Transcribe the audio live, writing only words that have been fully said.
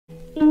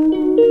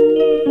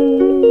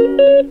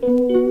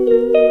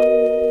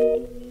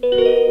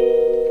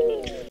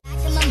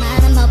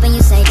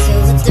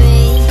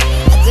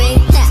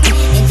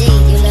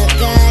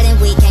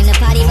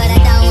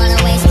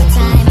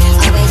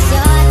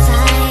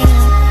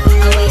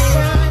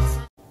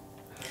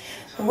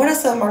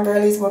My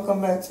girlies,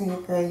 welcome back to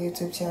your girl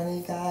YouTube channel,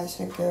 you guys.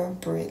 Your girl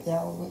Britt.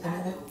 Y'all, we're in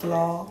a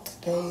vlog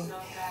today.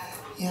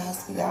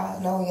 Yes, y'all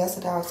know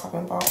yesterday I was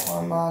talking about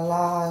on my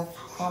live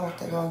how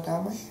to go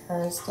down my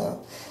hair and stuff.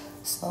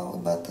 So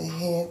we're about to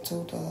head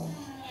to the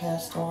hair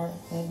store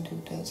and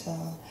do that,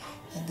 y'all.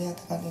 And then I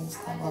think I need to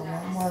stop by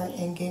Walmart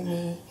and get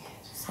me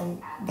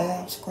some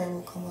bath spray.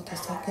 We'll come up to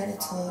start getting a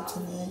tub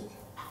tonight.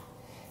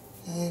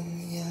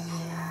 And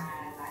yeah.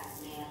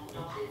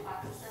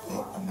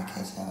 But I'm gonna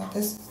catch y'all.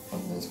 This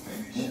one is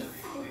great.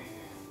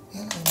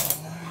 Y'all know my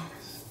life.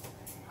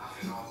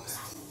 I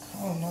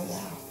don't know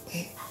y'all,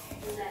 but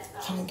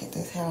I'm trying to get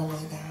this hair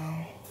laid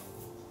down.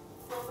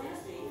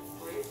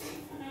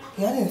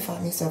 Yeah, I need to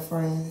find me some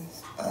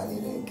friends. I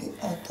need to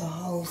get out the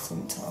house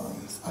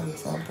sometimes. I need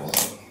some boy.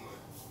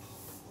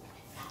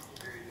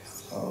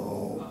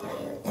 So, but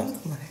y'all look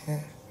at my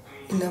hair.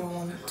 You never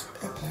wanted to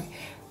that way.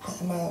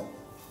 But I'm about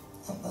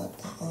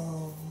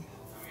to,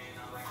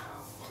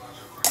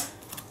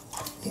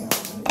 yeah,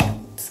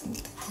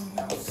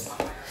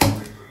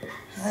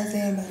 how's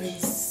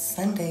everybody's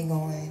Sunday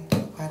going,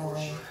 by the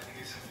way?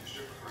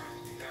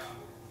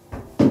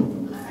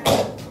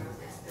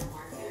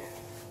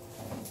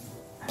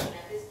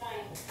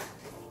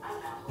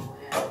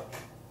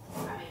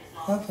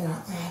 So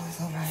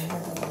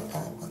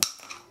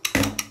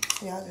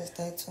y'all just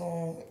stay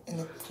tuned in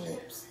the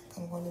clips.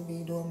 I'm going to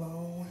be doing my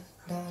own,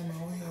 dyeing my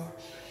own hair.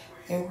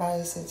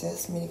 Everybody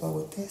suggests me to go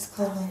with this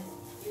color.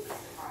 You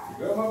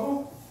good, my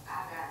boo?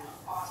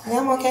 Yeah,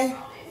 I'm okay.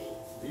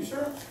 Are you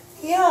sure?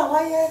 Yeah,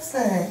 why you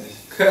asking?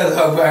 Cause I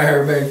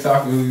heard everybody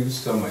talking to you,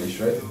 talking about you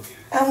straight.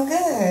 I'm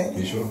good.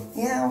 You sure?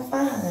 Yeah, I'm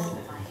fine.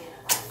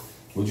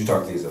 What'd you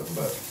talk to yourself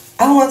about?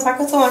 I want to talk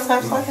to him. I'm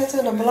talking to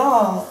the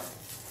blog.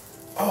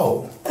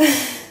 Oh.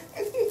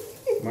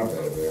 My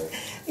bad, man.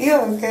 You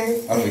okay?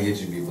 I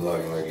forget you be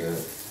blogging like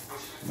that.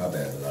 My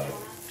bad, a lot.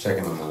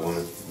 Checking on my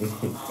woman.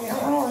 Yeah,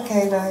 I'm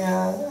okay though,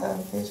 y'all. I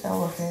wish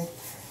I'm okay.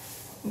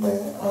 But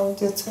I was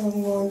just telling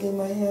him going to get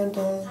my hair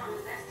done.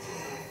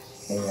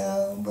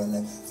 Yeah, but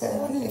like I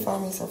said, I need to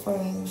find me some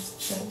friends.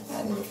 Like,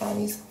 I need to find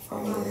me some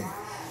friends.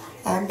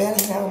 I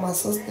better have my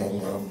sister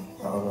and them.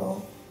 I don't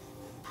know.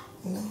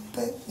 No,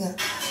 but yeah.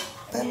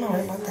 But I'm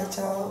alright about that,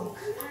 y'all.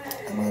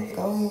 I'm going to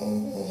go ahead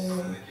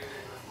and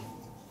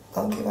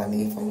go get what I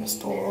need from the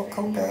store,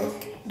 come back,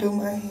 do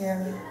my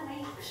hair,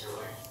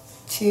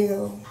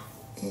 chill,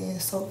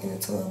 and soak in the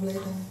tub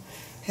later.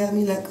 Have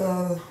me like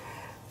a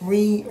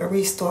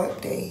restart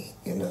day,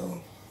 you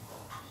know.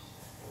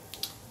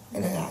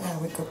 And then I gotta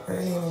wake up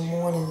early in the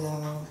morning,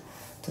 y'all,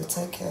 to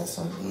take care of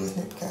some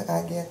business because I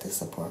gotta get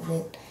this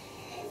apartment.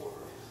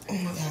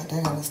 Yeah,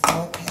 they gotta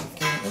start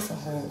packing. It's a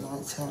whole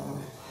lot, y'all.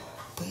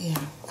 But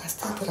yeah, I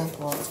still put up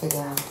vlogs for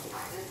y'all.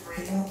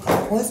 You know,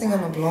 I wasn't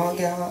gonna blog,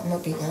 y'all. I'm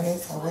gonna be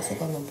honest. I wasn't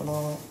gonna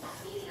blog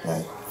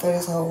like for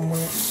this whole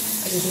month.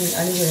 I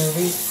needed a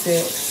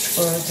reset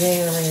for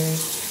January.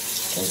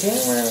 So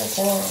January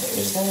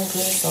is going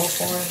good so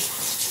far.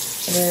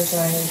 And then it's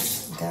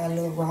like got a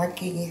little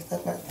rocky and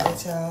stuff like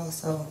that, y'all.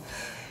 So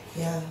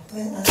yeah, but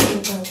I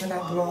still trying to put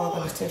out blog.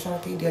 I'm still trying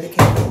to be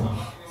dedicated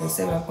and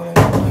say what I'm gonna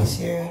do this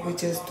year. We're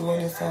just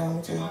doing this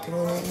just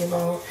doing it, you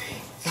know.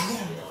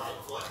 And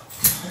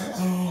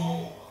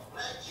yeah.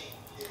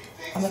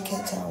 I'm gonna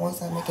catch y'all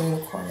once I make it in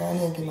the corner. I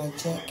need to get my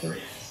jacket.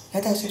 I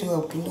thought I should do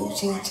a blue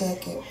jean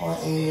jacket or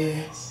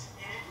a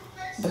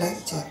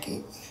black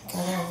jacket.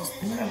 Cause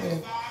I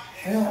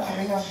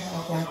don't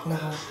have like no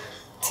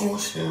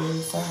tennis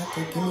shoes, so I have to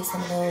give me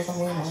some of those. I'm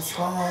wearing my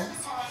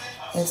slides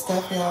and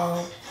stuff,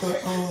 y'all.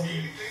 But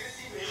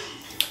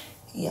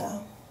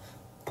yeah.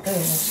 Very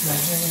much my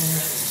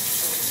hair.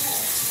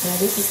 Now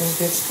this is some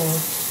good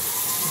stuff.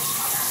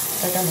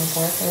 I got my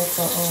boyfriend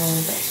for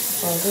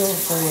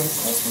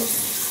Christmas.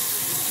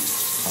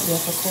 Yeah,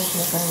 for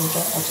Christmas, I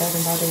tried to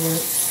buy the word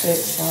set,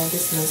 y'all.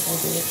 This smells so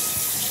good.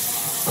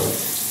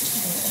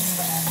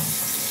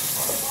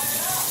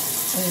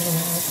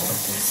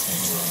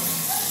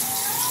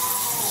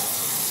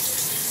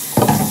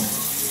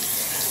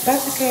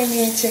 Doctor came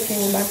in checking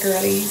with my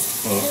girlies,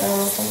 and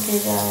some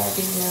kids y'all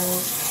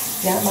videos.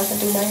 Y'all about to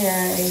do my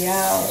hair, and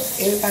y'all,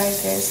 everybody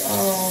that's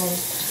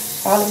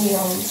follow me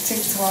on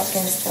TikTok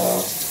and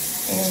stuff.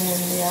 And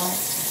y'all,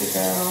 the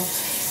girl,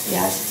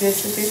 y'all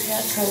suggested this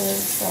hair color,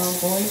 so I'm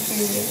going to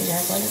get it, and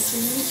y'all going to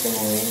see me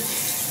doing it.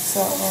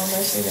 So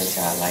make sure that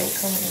y'all like,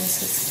 comment, and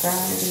subscribe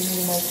if you're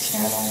new to my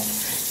channel.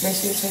 Make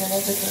sure you turn the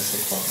notification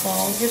clock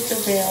on, hit the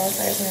bell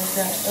so as soon as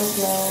I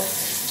upload,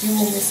 you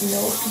won't miss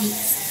no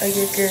piece of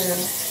your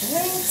girl.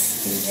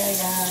 Thanks, yeah,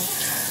 y'all.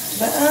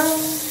 But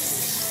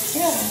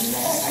yeah,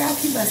 I gotta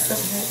keep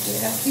myself happy.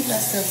 I gotta keep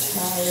myself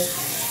smiling.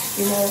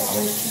 You know,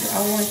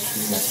 I want to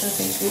keep myself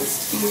in good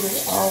spirit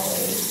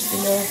always, you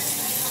know.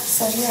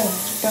 So yeah,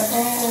 but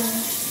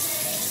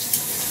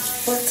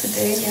But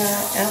today,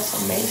 y'all,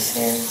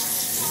 affirmation,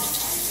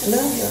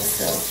 love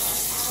yourself.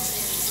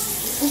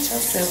 Put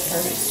yourself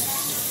first.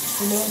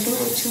 You know, do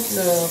what you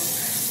love.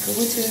 Because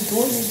we're just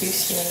doing it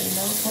this year, you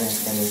know,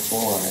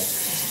 2024.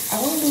 I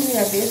want to do me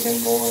a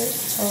vision board,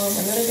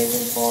 another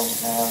vision board,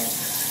 y'all.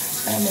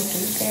 I'm going to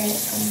do that.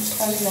 I'm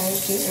probably going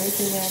to get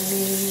everything I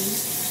need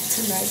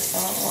tonight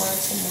or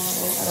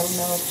tomorrow. I don't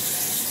know.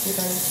 We're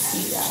going to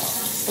see, y'all.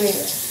 But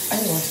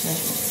I didn't watch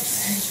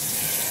nothing.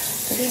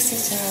 But that's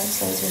it, y'all.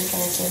 So just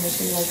like to make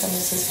sure you like,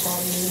 comment, subscribe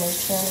to me, my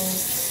channel.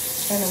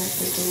 I know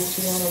we do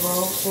be on the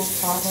road to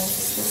 500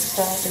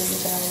 subscribers, you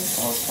guys.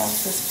 Don't stop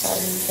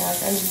subscribing, you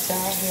guys. I need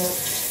y'all help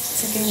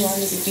to get where I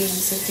need to be,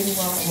 to get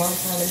where I'm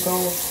trying to go,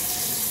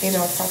 you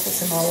know, purpose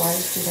in my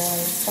life, you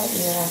guys. So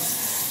yeah,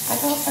 I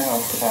hope I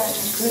don't put out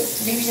a good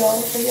video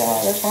for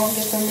y'all. If I don't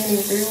get so many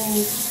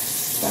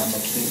views, but I'm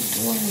gonna keep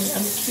doing it.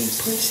 I'm gonna keep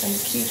pushing.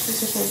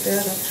 For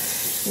better,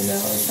 you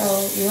know. So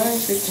you learn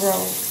to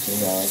grow, you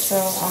know. So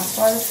I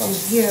started from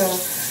here.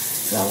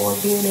 So I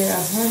want being at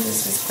 100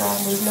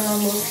 subscribers. Now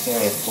I'm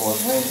okay at 400.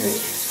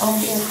 I'm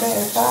being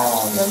 35.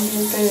 I'm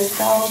being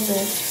 30,000.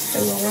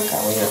 And we'll work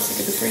our way up to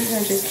get to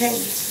 300K.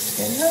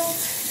 You know?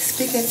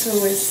 Speak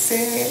into it,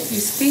 say it.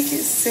 You speak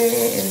it, say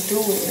it, and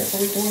do it. That's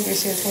what we're doing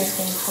this year,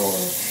 2024.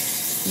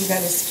 You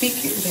gotta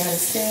speak it, you gotta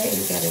say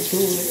it, you gotta do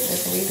it.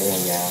 That's what we're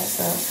doing, y'all.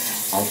 So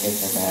I'll take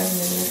the time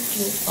and let's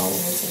get on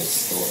into the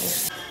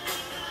store.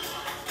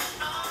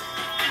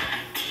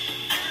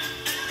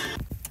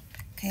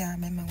 Okay,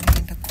 I'm in my way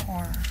in the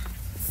car.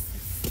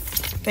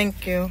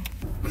 Thank you.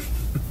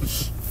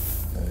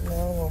 No,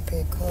 it won't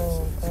be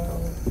cold.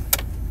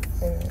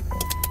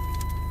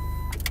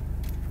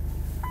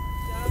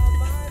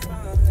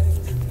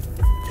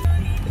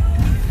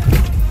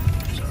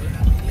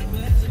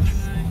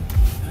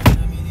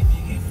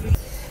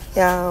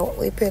 Y'all,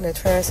 we put the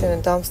trash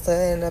in the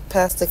dumpster and the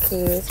pastor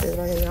kids is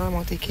right here. Y'all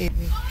want the kids.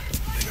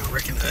 They gonna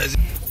recognize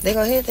you. They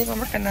gonna hit, they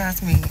gonna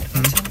recognize me.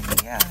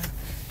 Yeah.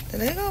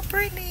 There go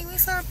Brittany. We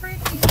saw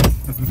Brittany.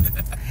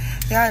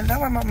 Y'all,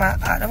 don't worry about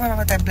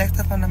that black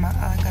stuff under my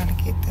eye. I gotta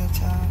get that,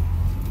 y'all.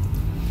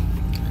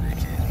 They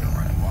can't go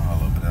right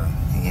wall over there.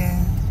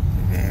 Yeah,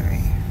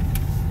 very.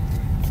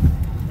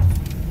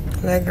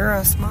 That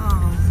girl small.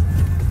 Oh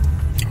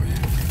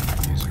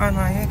yeah. Oh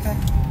no, you okay?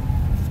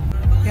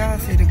 Y'all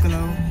see the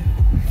glow.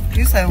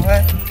 You say what?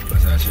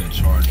 That's how I should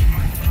charge my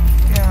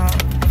phone. Yeah,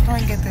 I'm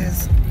trying to get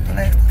this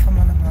black stuff from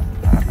under my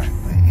eye, but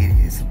it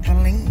is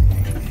bling.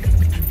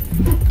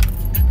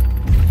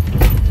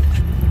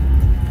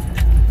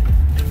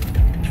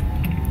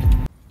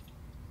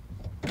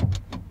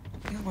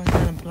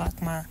 Block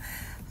my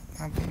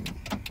baby.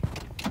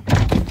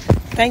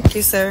 Thank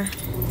you, sir.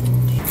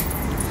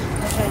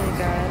 Okay, you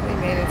guys, we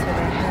made it to the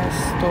hair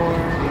store.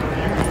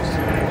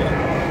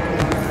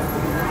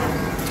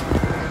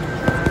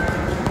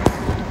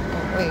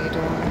 What are you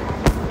doing?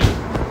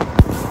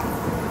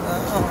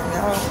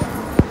 Y'all.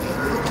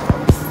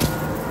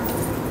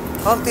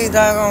 Hope these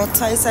doggone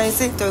tights ain't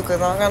see through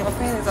because I don't got no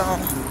panties on.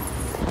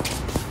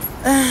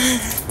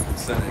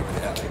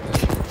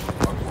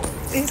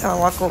 He's trying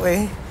to walk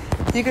away.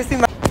 You can see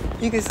my.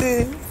 You can see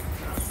it.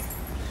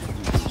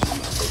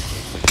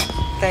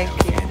 Thank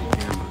you.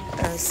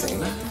 I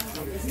see.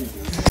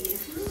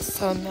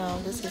 So now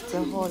this is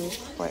the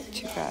hardest part,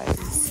 you guys.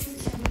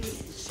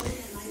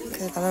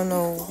 Cause I don't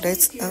know. I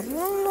don't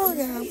know,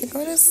 y'all. We're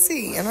gonna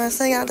see. I'm not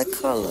saying y'all the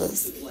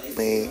colors,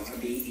 but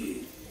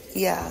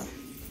yeah,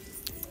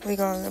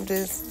 I'm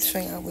just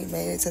showing y'all we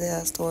made it to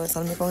the store. So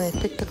let me go ahead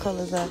and pick the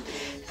colors up,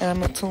 and I'm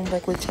gonna tune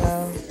back with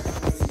y'all.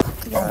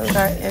 Y'all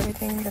got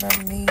everything that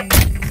I need.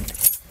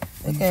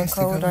 It's getting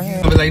cold out here.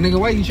 I was like, nigga,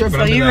 why you tripping?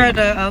 So you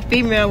rather a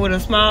female with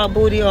a small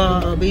booty or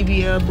a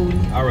BBL booty?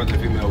 I'd rather a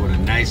female with a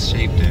nice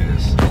shaped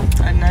ass.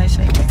 A nice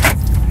shape.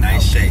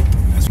 Nice shape.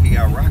 That's what he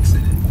got rocks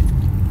in it.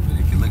 But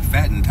it can look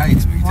fat and tight,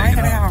 so we can Why take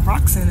it gotta off. have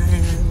rocks in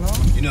it,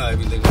 Lord? You know,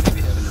 every nigga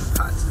be having them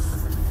pots.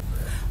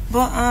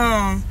 But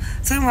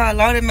talking about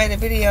Lord made a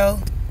video,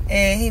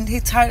 and he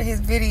titled his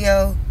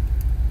video,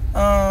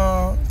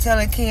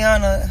 telling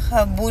Kiana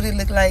her booty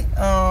look like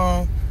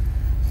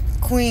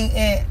Queen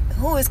Ant.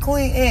 Who is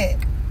Queen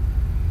Ant?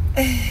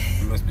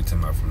 You must be talking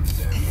about from the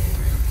damn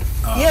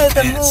movie. Yeah, it's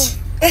a movie.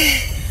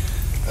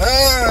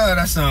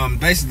 That's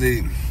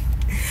basically.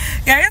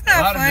 Yeah, it's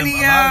not funny,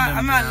 y'all.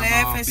 I'm not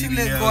laughing. She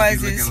look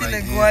gorgeous. She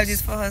look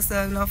gorgeous for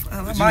herself. No,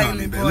 her body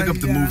look gorgeous. Look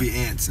up the movie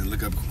Ants and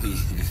look up Queen.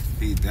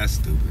 That's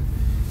stupid.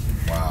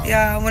 Wow.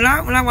 Yeah, when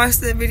I watched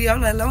the video,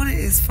 I'm like, Loaded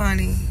is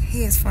funny.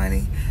 He is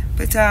funny.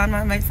 But y'all, I'm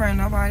not making fun of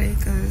nobody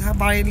because her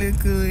body look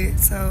good.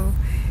 So,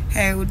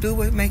 hey, we'll do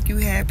what make you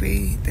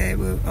happy. That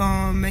will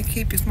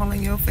keep you smiling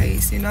in your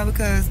face, you know,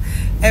 because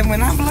and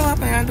when I blow up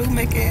and I do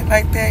make it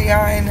like that,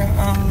 y'all, in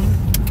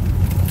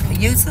the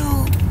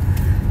YouTube,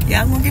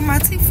 yeah, I'm gonna get my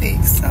teeth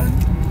fixed. So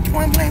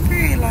point blank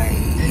period, like,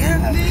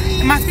 yeah.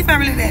 And my teeth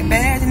aren't really that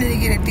bad. I need to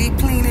get a deep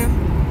cleaning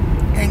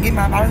and get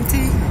my bottom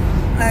teeth.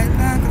 Like,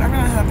 nah, cause I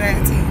really have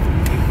bad teeth.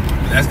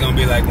 That's gonna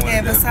be like one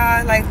and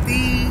besides like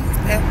these,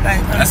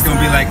 that's gonna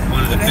be like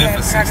one of the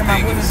biggest I got my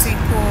wisdom teeth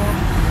pulled.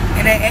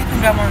 And they asked me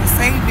if I want to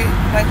save it.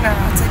 Like, nah,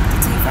 I'll take the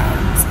teeth out.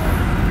 So,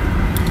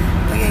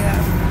 but yeah,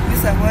 you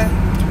said what?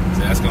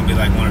 So that's gonna be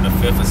like one of the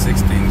 5th or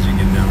 6th things you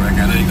get done, right?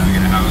 I know you're gonna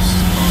get a house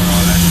or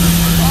all that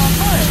stuff. Oh, of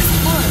course.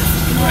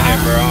 You know,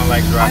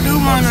 I do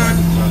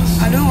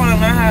want to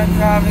learn how to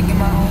drive and get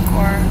my own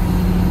car.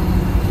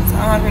 So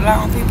I don't have to rely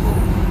on people.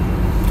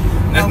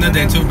 That's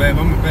nothing too bad.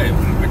 I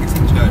can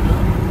teach you how to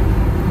drive.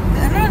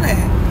 I know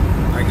that.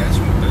 I got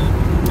you, babe.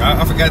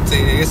 I forgot to tell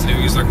you that yesterday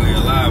when you was talking on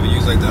your live, and you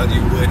was like, the other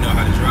you would know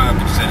how to drive,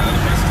 but you said the other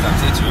person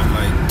stopped teaching you. I'm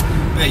like,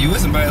 man, you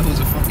with somebody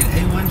who's a fucking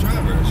A1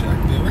 driver. Shit, I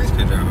could be a race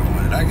car driver. I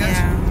wanted. I got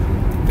you.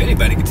 If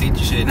anybody can teach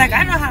you shit. Like,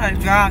 I know how to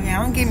drive,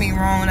 yeah, don't get me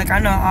wrong. Like, I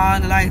know all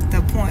the, like,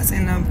 the points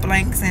and the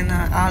blanks and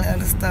all the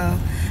other stuff.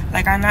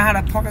 Like, I know how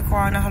to park a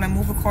car, I know how to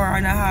move a car, I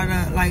know how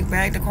to, like,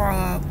 back the car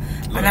up,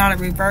 I know how to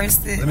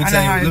reverse it, I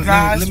know how to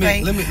drive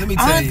straight. Let me tell you.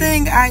 Only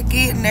thing I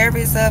get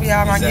nervous of,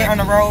 y'all, when I get on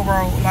the road,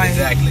 like,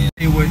 exactly.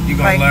 What you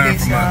gonna learn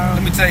from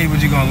let me tell you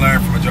what you're gonna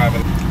learn from a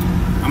driver.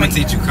 I'm gonna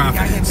teach you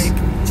confidence.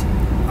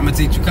 I'm gonna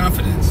teach you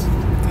confidence.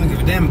 I don't give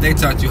a damn if they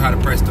taught you how to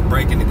press the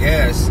brake and the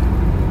gas.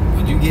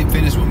 When you get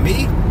finished with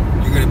me,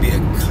 you're gonna be a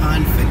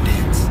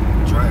confident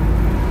driver.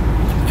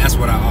 That's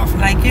what I offer.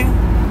 Like you?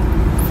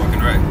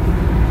 Fucking right.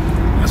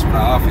 That's what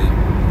I offer you.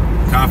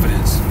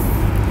 Confidence.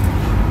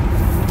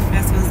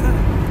 That's what's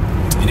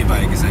up.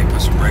 Anybody can say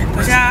push a brake.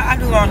 But yeah, I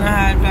do want to know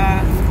how to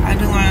drive. I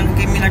do want to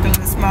get me like a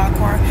little small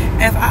car.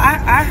 If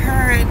I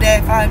heard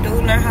that if I do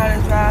learn how to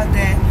drive,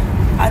 that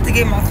I have to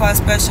get my car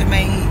special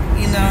made.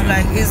 You know,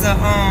 like it's a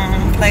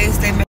place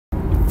they make.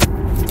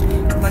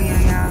 But yeah,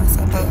 y'all.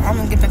 So, but I'm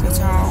gonna get back with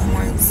y'all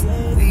once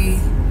we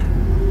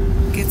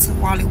get to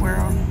Wally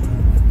World,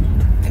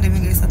 and then we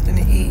get something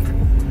to eat.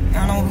 I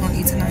don't know what we're gonna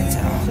eat tonight,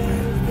 y'all.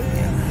 But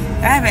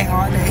yeah, I haven't ate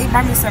all day. He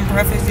brought me some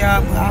breakfast,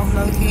 y'all, but I was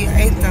low key.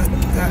 I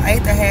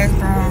ate the hash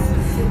brown.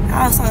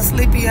 I was so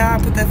sleepy, y'all. I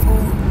put that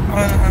food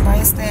on a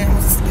nightstand. I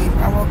was asleep.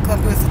 I woke up.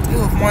 It was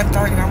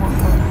 1:30. I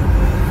woke up.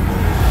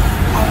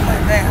 I was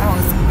like that. I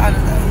was out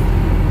of there.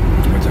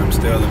 Which I'm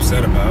still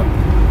upset about.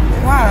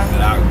 Why?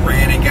 That I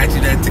ran and got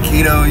you that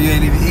taquito and you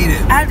didn't even eat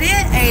it. I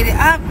did eat it.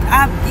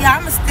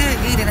 I'ma still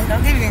eat it.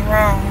 Don't get me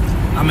wrong.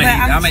 I'm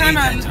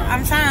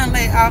trying to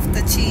lay off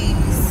the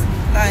cheese.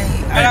 Like,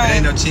 there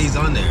ain't no cheese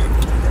on there.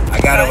 I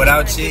got it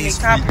without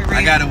cheese.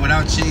 I got it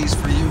without cheese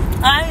for you.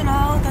 I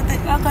know that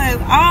okay.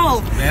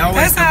 Oh,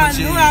 that's how I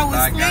knew I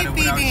was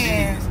sleepy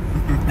then.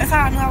 That's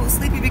how I knew I was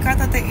sleepy because I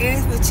thought the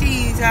eggs were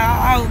cheese.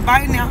 I was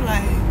biting out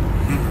like,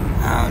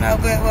 I don't know,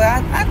 but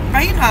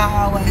you know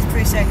I always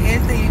appreciate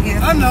anything you give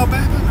me. I know,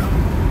 babe. I know.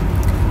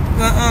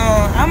 But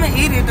I'm gonna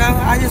eat it though.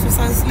 I just was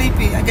so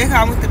sleepy. I guess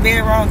I went to bed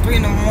around 3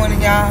 in the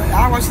morning, y'all.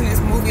 I was watching this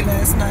movie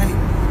last night.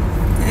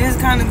 And it's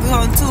kind of good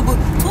on Tubi.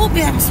 Tubi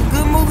having some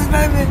good movies,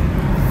 baby.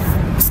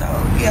 So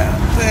yeah,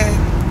 but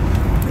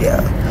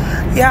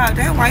yeah,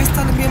 that white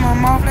stuff to be in my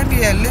mouth, that be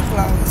that lip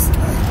gloss.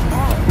 Like,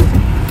 Lord.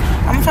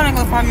 I'm trying to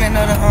go find me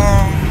another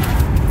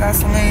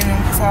gasoline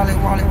and solid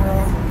Wally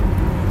World.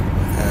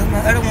 Cause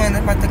my other one is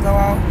about to go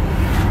out.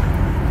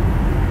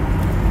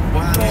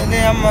 Wow. But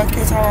then I'm gonna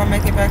catch her and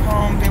make it back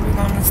home. Then we're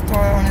gonna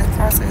store on this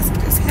process of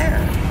this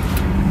hair.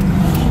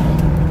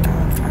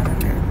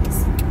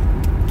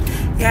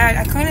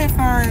 Yeah, I couldn't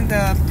find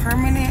the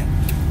permanent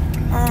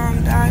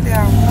dye that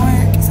I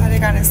want, so they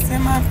got a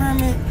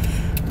semi-permanent.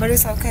 But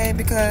it's okay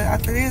because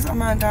after this, I'm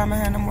not dye my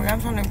hair no more. I'm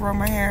trying to grow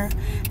my hair.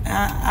 And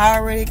I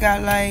already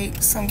got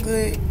like some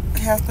good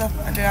hair stuff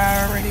that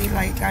I already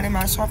like got in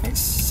my shopping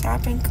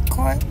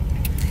cart.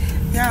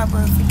 Yeah,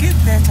 but forget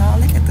that, y'all.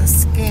 Look at the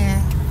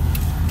skin.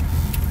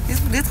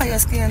 This how your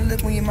skin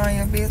look when you mind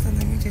your business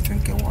and you just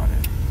drink your water.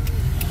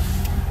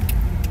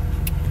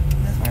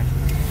 That's right.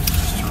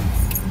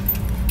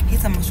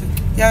 He's talking about you.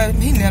 Y'all,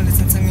 he never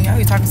listen to me. I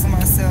be talking to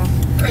myself.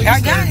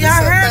 Y'all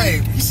heard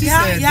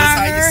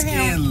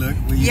him.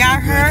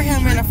 Y'all heard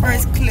him in the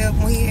first clip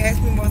when he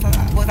asked me was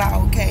I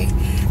okay.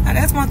 Now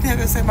that's one thing I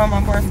can say about my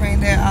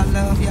boyfriend that I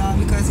love, y'all,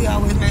 because he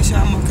always makes sure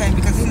I'm okay.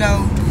 Because he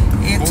know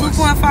in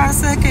 2.5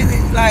 seconds,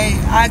 like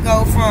I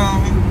go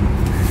from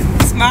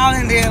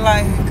smiling there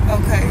like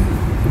okay,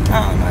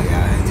 I don't know,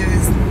 y'all. And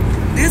just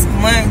this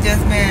month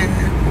just been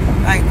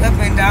like up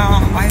and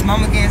down. My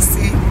mama getting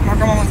sick. My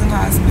grandma was in the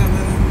hospital.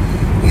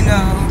 You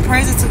know,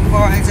 praise to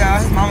God, y'all.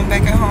 His mama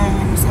back at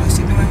home, so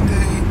she doing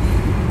good.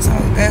 So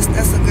that's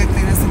a good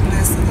thing. That's a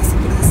blessing. That's a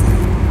blessing.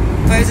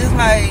 But it's just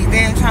like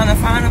then trying to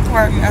find an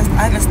apartment.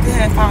 I still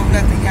haven't found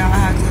nothing, y'all.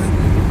 I have to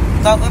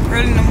go up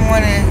early in the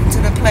morning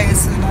to the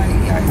place. So like,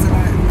 y'all, it's a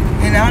lot.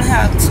 And I only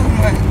have 2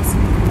 months.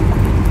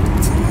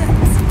 2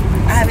 months.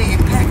 I haven't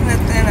even packed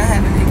nothing. I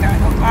haven't even got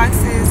no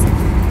boxes.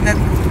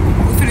 Nothing.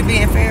 We're gonna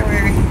be in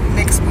February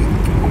next week.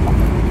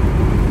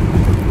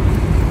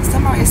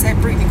 Somebody said,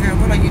 Brittany, girl,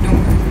 what are you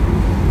doing?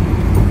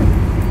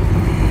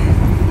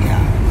 Yeah,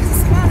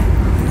 it's a lot,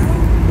 you know?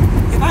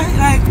 If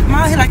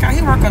I, like,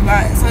 he work a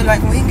lot. So,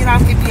 like, when he get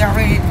off, he be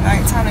already,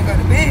 like, time to go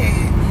to bed.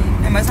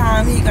 And by the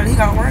time he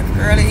gotta work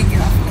early, he get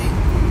off late.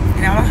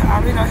 And I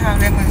really don't have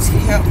that much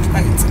help,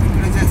 like, to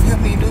people to just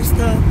help me do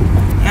stuff.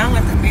 And I don't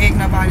like to beg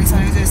nobody, so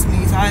it's just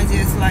me. So I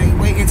just, like,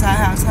 wait until I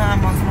have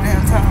time or someone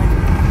have time.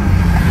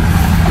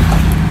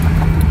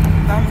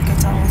 But I'm gonna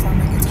catch y'all once I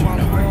make it to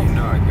water. You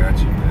know I got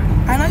you,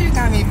 man. I know you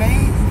got me,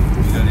 babe.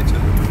 We got each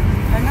other.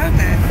 I know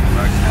that.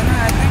 I know.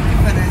 I thank you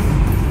for that.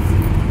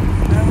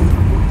 You know?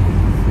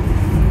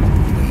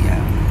 But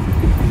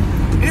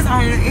yeah, it's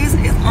only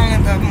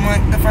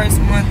the first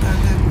month of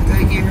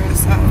the year,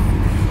 so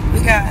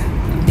we got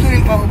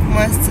plenty more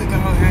months to go,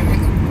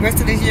 and the rest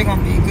of this year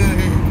gonna be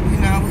good. You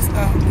know, it's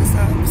up.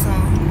 So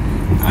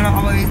I don't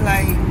always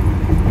like.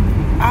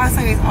 I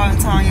say this all the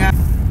time, y'all.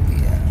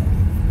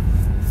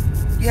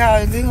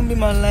 Yeah, this gonna be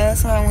my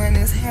last time wearing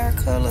this hair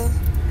color,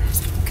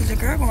 cause your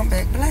girl going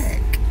back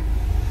black.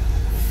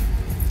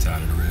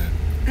 Tired of the red?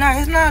 No,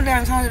 it's not that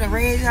I'm tired of the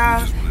red,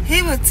 y'all.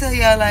 He would tell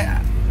y'all, like,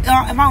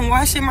 if I'm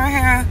washing my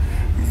hair,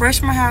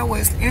 brush my hair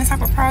with any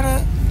type of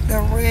product, the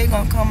red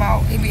gonna come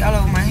out. It be all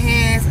over my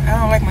hands. I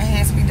don't like my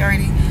hands to be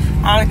dirty.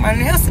 I don't like my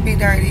nails to be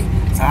dirty.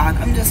 So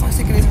I'm just so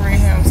sick of this red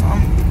hair. So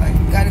I'm like,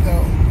 gotta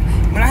go.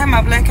 When I have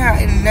my black hair,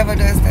 it never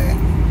does that.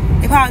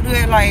 They probably do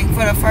it like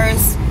for the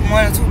first 1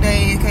 or 2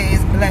 days because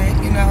it's black,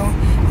 you know.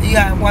 You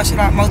gotta wash it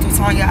out multiple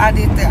times. Yeah, I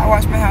did that. I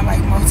wash my hair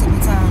like multiple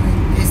times.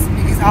 It's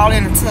all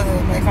in the tub,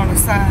 like on the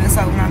side.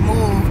 So when I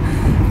move,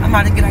 I'm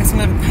about to get like some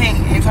little paint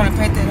and try to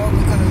paint that over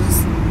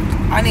because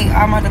I need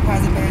all my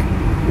deposit back.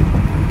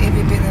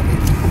 Every bit of it.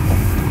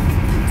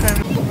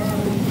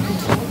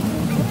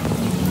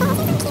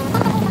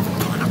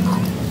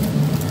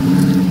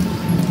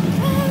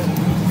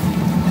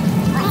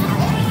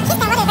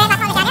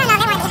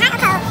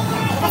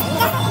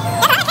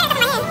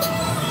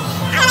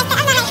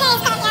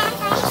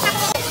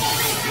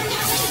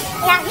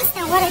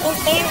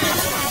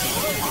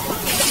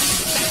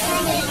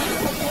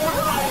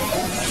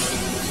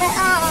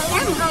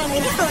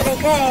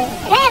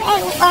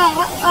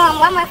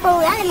 Walmart food,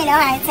 let me know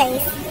how it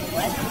tastes.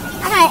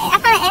 I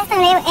probably asked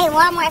them if they ate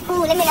Walmart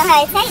food, let me know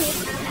how it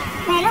tastes.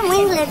 Man, them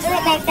wings look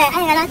good back there.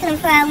 I ain't got nothing to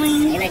them fried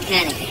wings. They look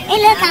kind of good. It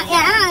look kind of,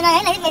 yeah, I don't know.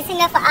 They like been sitting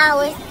there for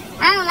hours.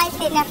 I don't like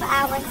sitting there for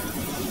hours.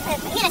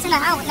 You know,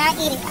 I would not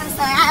eat it. I'm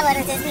sorry, I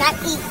would just not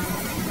eat.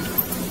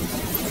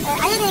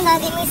 I just need to go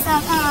get me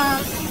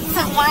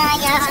some wine,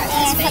 y'all,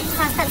 and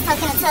some stuff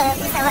in the tub.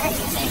 You say what?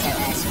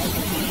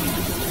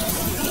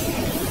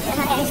 And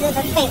I do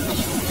the fake.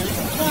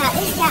 Yeah,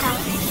 it's y'all.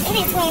 It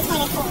is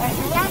 2024.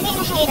 Y'all being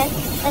a hater,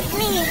 but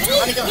please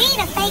leave the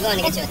fake. You're going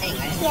to get your thing,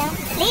 right? Yeah,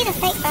 leave the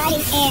fake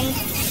bodies in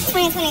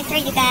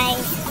 2023, you guys.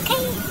 Okay?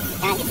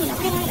 Y'all get to know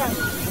where they want to go.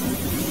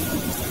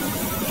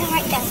 Come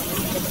right there.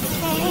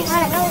 Man,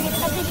 all the roads is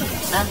so busy.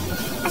 Huh?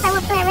 I said,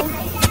 what plan?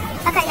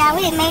 Okay, y'all,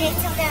 we made it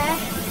to the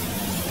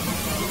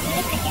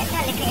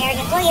liquor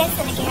area. Go ahead to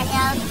the liquor area,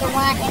 y'all. The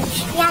one. And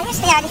y'all, let's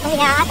show y'all this one,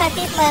 y'all. I thought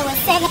this one was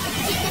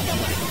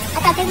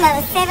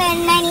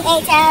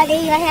 $7.98, y'all.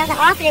 Then you have to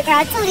offer it,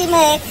 girl. 2D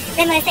mug.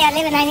 They might say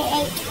 $11.97.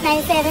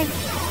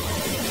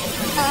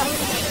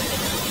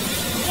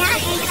 Y'all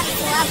ain't coming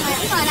to Walmart.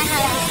 We going to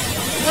have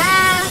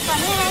y'all for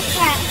me.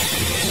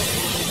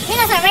 You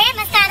know some red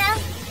Moscato?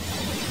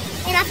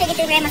 You know, I figured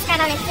the red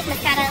Moscato and this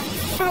Moscato.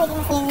 I'm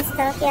eating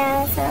stuff,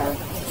 y'all. So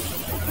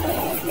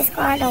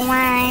discard the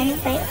wine.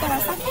 But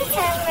something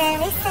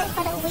very set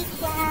for the week,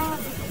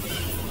 y'all.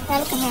 Y'all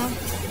look at him.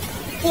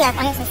 He got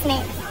on some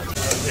snacks.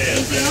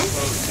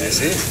 That's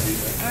it.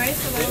 Alright,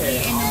 so that'll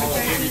be in number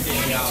 13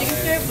 chicken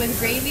strip with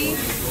gravy,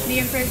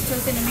 medium fresh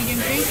toast and a medium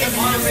drink, and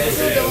then number 2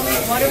 the only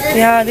water version.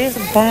 Yeah, this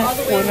bump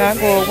will not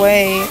go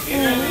away. With the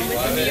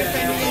medium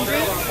fresh medium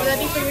drink. Will that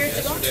be for here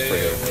to go?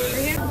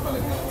 For here.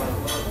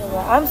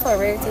 Well, I'm so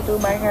ready to do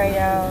my hair,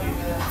 y'all.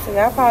 So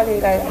y'all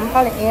probably I'm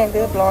probably end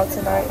this vlog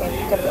tonight and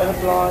pick up the other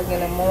vlog in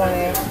the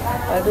morning.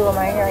 I do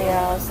my hair,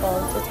 y'all.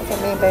 So just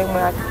take me back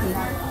when I can eat.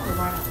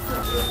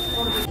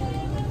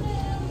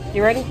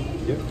 You ready?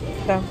 Yep.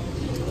 Go.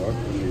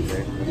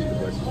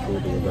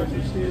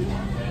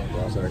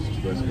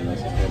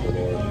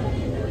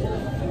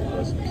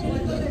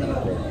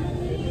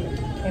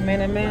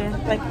 Amen, amen.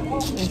 Like,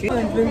 if you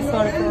can drink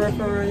soda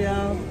for real,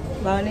 y'all.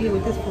 But I need it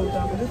with this food,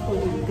 though. But this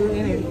food is good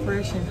and it's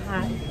fresh and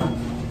hot.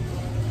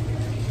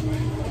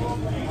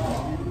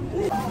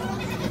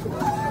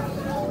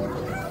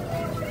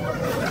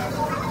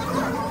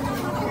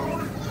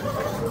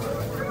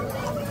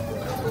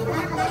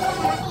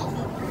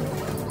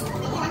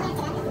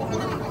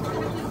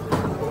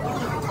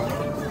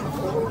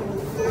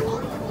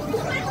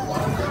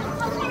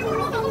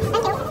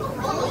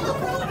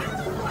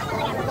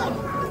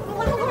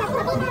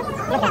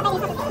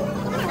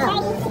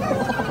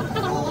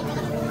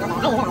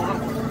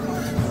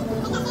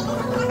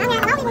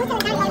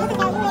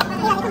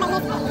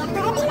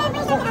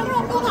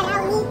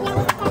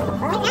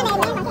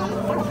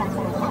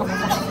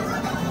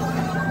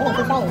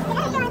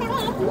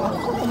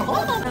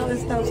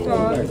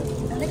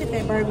 Look at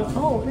that burger.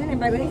 Oh, man, that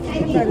burger is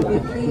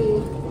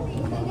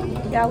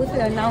big. Y'all, we should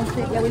announce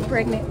it. Yeah, we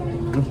pregnant.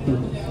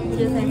 We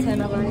just ain't tell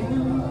nobody.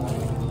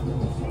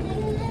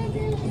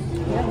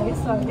 Yeah, it's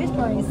sorry. This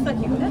one is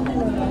sucking nothing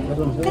up. That's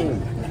what I'm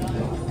saying.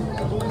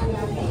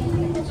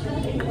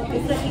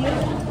 It's sucking up?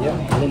 Yeah,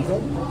 didn't say.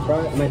 Try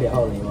it. Maybe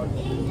all in yours.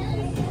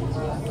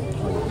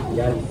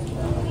 Got it.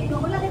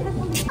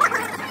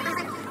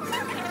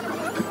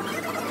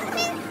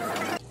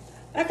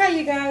 Okay,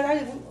 you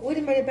guys, we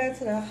done made it back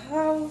to the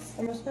house.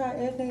 I'm gonna try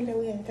everything that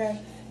we had got.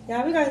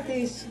 Y'all, we got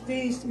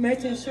these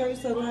matching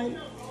shirts, so like,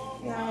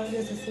 y'all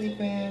just asleep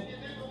in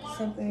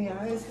something,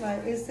 y'all. It's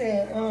like, it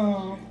said,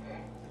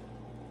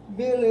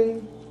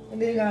 Billy,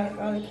 and then got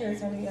all the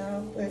carrots on it,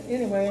 y'all. But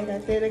anyway, I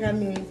got that. They got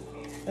me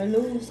a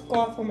new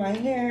scarf for my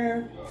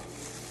hair.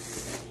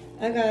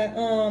 I got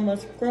a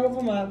scrubber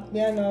for my,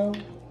 y'all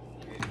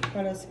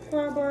got a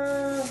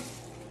scrubber.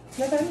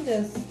 Look, I'm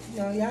just,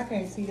 no, y'all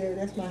can't see that.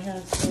 That's my hair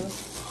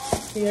stuff.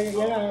 Yeah,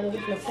 y'all got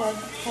the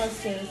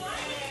process.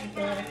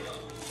 Okay.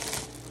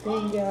 There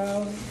you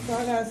go. So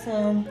I got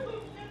some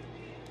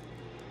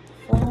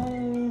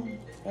foam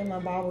in my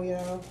bottle,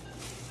 y'all.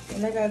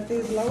 And I got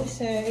this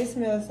lotion. It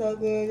smells so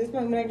good. This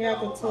one I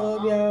got the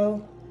tub,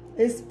 y'all.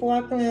 It's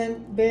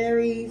sparkling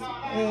berries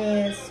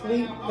and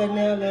sweet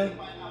vanilla.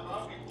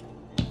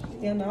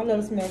 You know, I love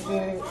it smell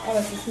good. I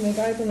like to smell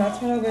good. When I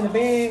turn over in the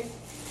bed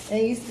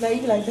and you smell,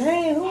 you be like,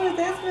 dang, who is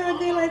that smell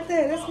good like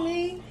that? That's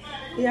me.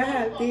 Yeah, I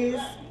have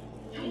this.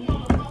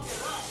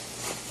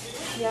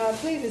 Y'all,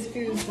 please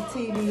excuse the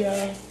TV,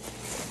 y'all.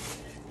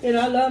 You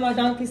know, I love my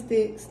donkey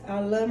sticks. I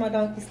love my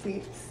donkey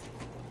sticks.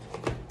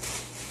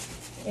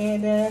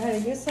 And I had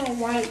to get some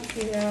white,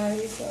 y'all.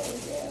 So,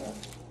 yeah.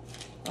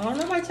 I don't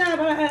know my child,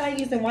 but I like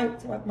using white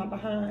to wipe my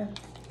behind.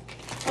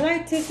 I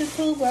like tissue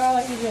too, but I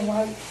like using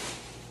white.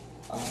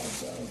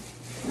 Also.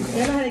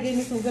 Then I had to get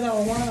me some good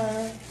old wine.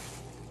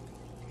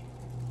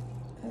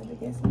 I had to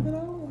get some good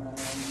old wine.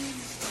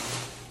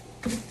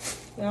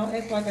 Y'all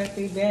act like I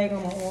see bag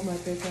on my arm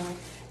like this, y'all.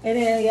 And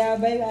then, y'all,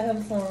 baby, I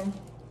have some,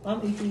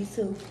 I'm eat these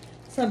too.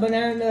 Some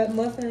banana nut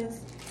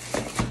muffins.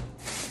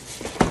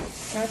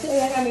 I tell you,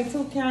 I got me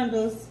 2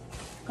 candles.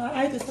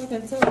 I ate the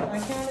fucking tub. My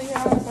candle,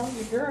 y'all, so I'm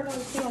the girl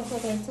knows she don't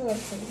fucking tub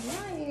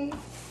tonight.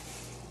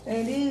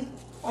 And these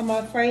are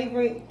my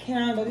favorite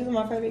candles. These are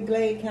my favorite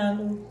Glade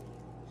candles.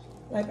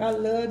 Like, I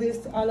love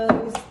this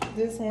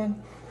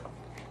one.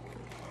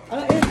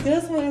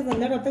 This one is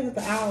another, I think it's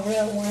the Owl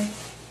Red one.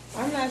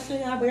 I'm not sure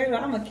y'all, but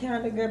I'm a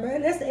candle girl.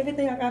 But that's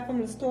everything I got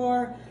from the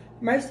store.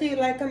 Make sure you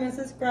like, comment,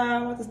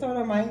 subscribe. I want to start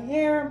on my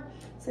hair.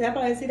 So y'all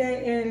probably see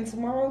that in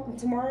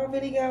tomorrow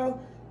video.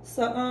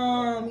 So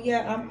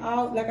yeah, I'm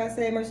out. Like I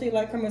said, make sure you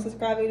like, comment,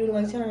 subscribe if you do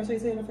my channel. Make sure you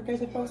see the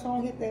notification post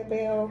on, hit that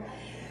bell.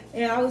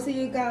 And I will see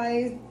you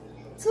guys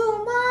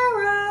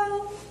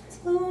tomorrow.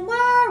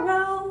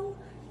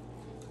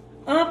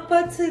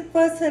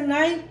 For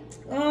tonight,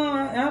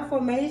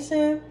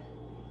 affirmation.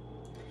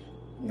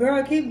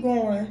 Girl, keep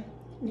going.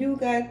 You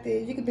got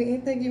this. You can be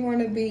anything you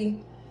want to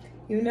be.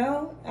 You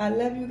know, I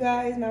love you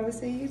guys, and I will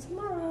see you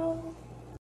tomorrow.